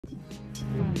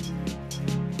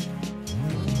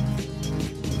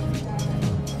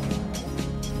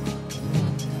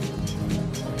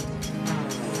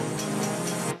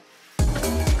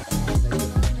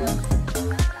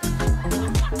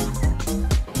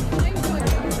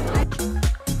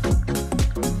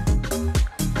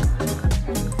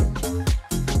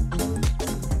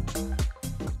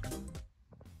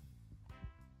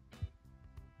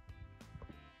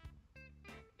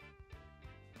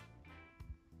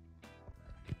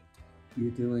We're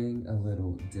doing a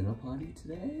little dinner party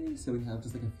today, so we have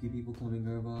just like a few people coming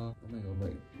over. Oh my god,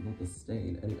 wait, not the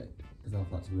stain. Anyway, because our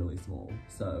flat's really small,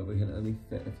 so we're gonna only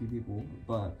fit a few people,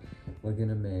 but we're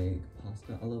gonna make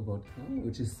pasta alla vodka,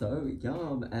 which is so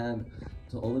yum. And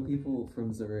to all the people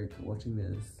from Zurich watching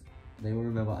this, they will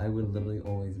remember I would literally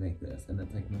always make this, and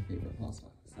that's like my favorite pasta.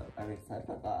 So I'm excited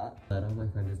about that. Lena, my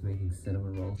friend, is making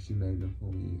cinnamon rolls. She made them for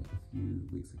me a few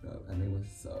weeks ago, and they were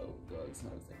so good. So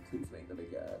I was like, please make them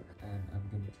again. And I'm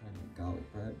gonna try and make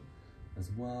garlic bread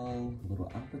as well, a little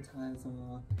appetizer.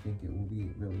 I think it will be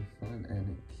really fun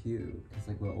and cute, because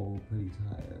like we're all pretty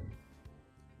tired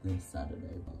this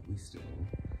Saturday, but we still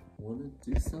want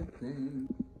to do something.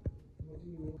 What do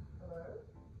you need?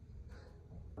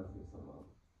 Let's do some up.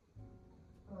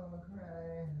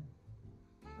 Okay.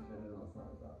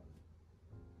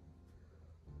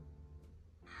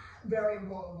 Very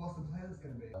important. What's the playlist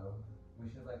gonna be? We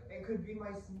should like. It could be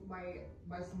my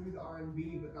smooth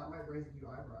R&B, but that might raise a few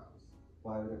eyebrows.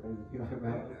 Why would it raise a few I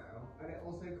eyebrows? don't know. And it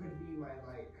also could be my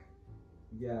like.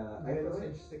 Yeah, I feel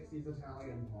vintage like. 60s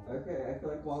Italian pop. Okay, I feel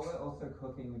like while we're also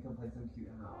cooking, we can play some cute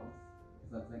house,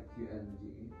 because that's like cute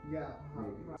energy. Yeah.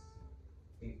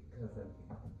 Maybe. Because then.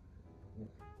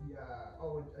 Yeah.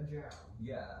 Oh, a jam.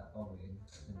 Yeah, always a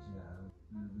jam.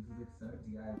 This is like so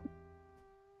DIY.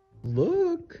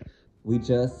 Look! We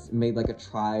just made like a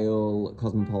trial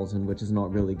Cosmopolitan, which is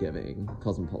not really giving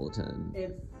Cosmopolitan.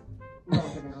 It's not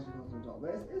giving Cosmopolitan,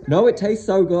 but it's no, it tastes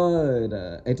so good.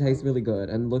 It tastes really good,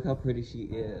 and look how pretty she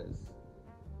is.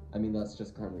 I mean, that's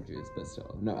just caramel juice, but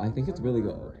still. No, I think it's really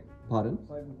good. Pardon?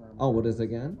 Oh, what is it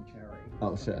again? Cherry.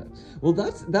 Oh shit. Well,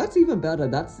 that's even better.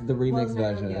 That's the remix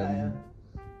version. Yeah.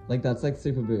 Like that's like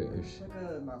super bouge. It's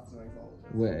like a master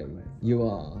mixologist. Wait, you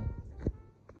are.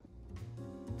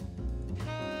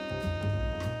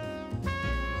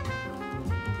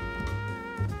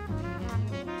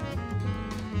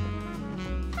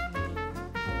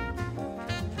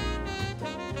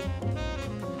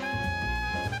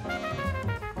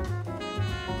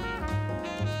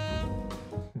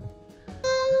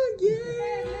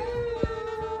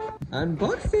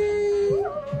 Unboxing!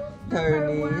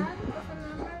 Tony.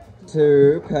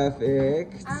 2,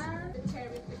 perfect.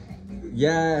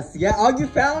 Yes, yeah, oh, you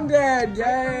found it!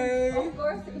 Yay! Of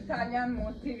course, Italian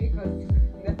motif because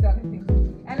that's the only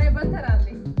thing. And I bought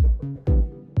taralli.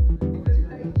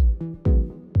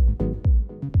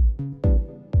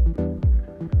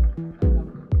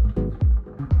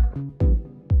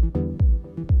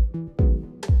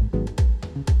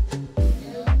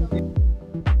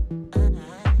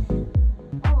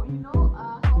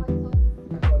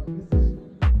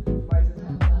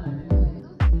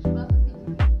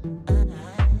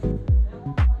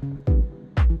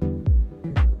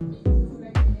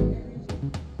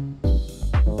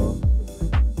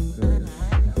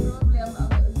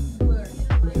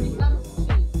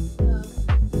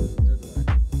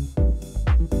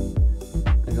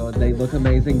 They look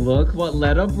amazing. Look what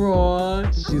Lena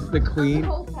brought. She's the queen. The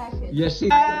whole package. Yes, she.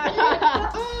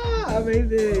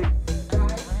 Amazing.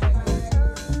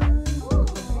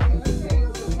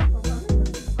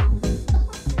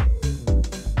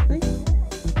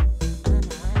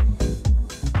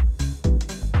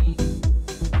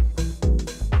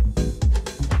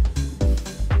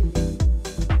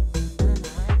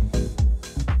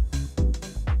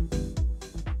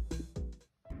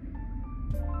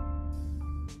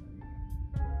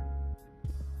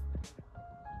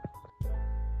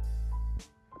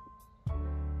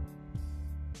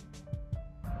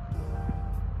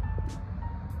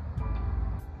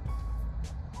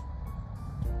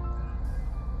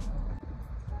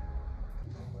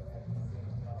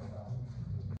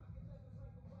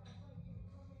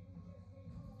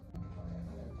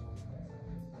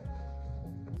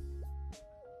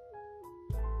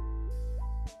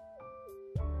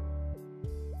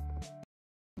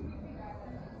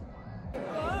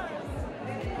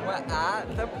 We're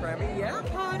at the premiere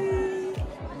party.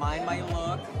 Mind my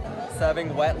look.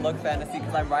 Serving wet look fantasy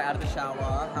because I'm right out of the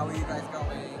shower. How are you guys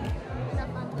going?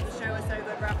 The show was so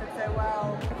good, wrapped it so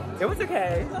well. It was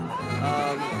okay.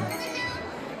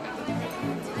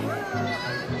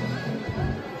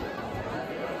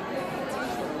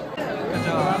 Good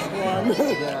on.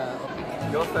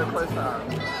 Yeah. You're so close up.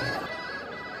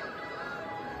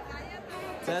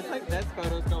 There's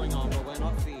photos going on, but we're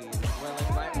not seen.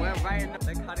 We're right in the,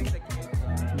 they're cutting the cake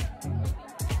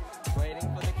though.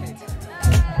 Waiting for the cake.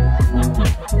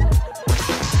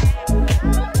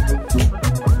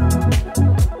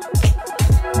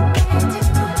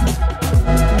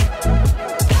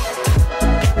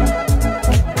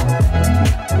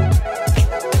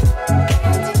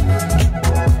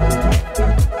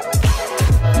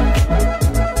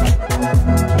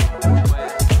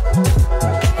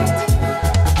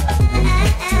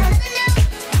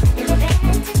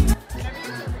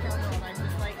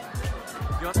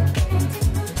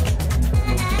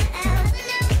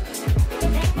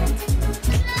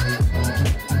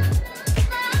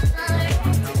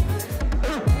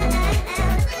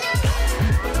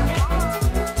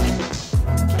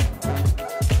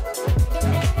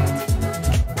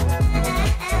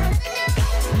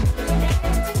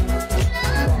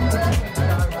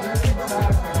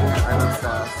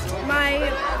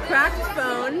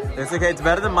 It's okay, it's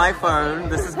better than my phone.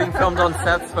 This is being filmed on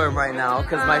Seth's phone right now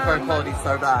because my phone quality is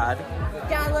so bad.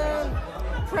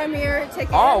 Gala premiere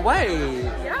ticket. Oh, wait.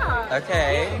 Yeah.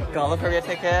 Okay, Gala premiere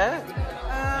ticket.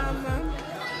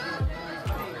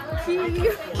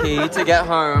 Key to get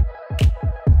home.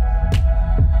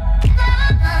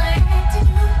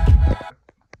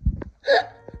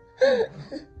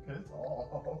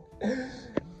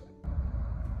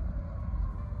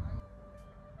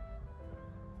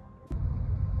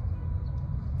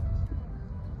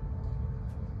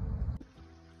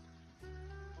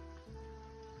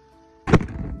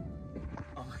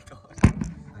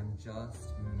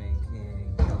 Just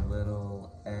making a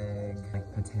little egg,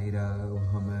 like potato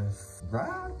hummus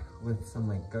wrap with some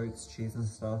like goat's cheese and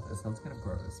stuff. It sounds kind of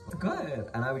gross, but good.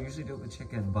 And I would usually do it with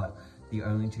chicken, but the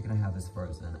only chicken I have is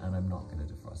frozen and I'm not gonna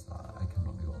defrost that. I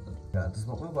cannot be bothered. Yeah, this is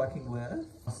what we're working with.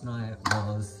 Last night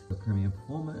was the premiere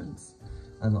performance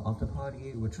and the after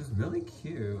party, which was really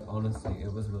cute. Honestly,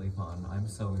 it was really fun. I'm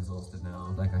so exhausted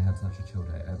now. Like I had such a chill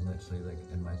day. I'm literally like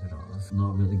in my pajamas.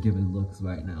 Not really giving looks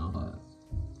right now, but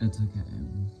it's okay.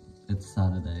 It's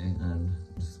Saturday and I'm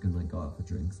just gonna like go out for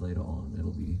drinks later on.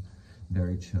 It'll be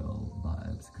very chill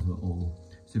vibes because we're all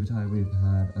super tired. We've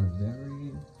had a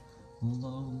very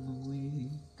long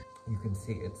week. You can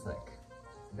see it's like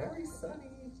very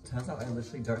sunny. Turns out I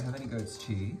literally don't have any goat's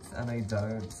cheese and I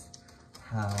don't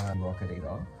have rocket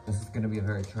either. This is gonna be a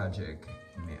very tragic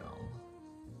meal,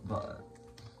 but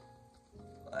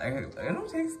it'll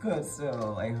taste good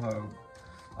still, I hope.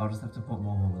 I'll just have to put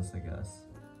more hummus, I guess.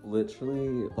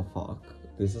 Literally, the fuck?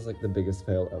 This is like the biggest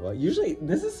fail ever. Usually,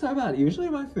 this is so bad. Usually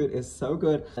my food is so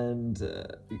good and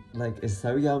like is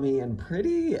so yummy and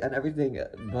pretty and everything,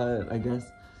 but I guess,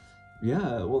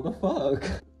 yeah, what the fuck?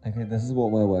 Okay, this is what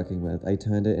we're working with. I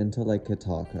turned it into like a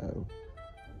taco.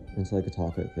 Into like a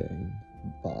taco thing,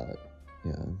 but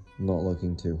yeah, not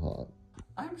looking too hot.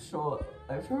 I'm sure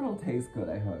it'll taste good,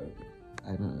 I hope.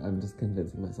 I don't know, I'm just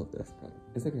convincing myself this, but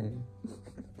it's okay.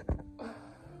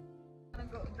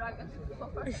 Look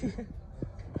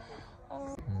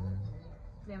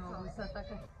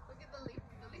at the leaf.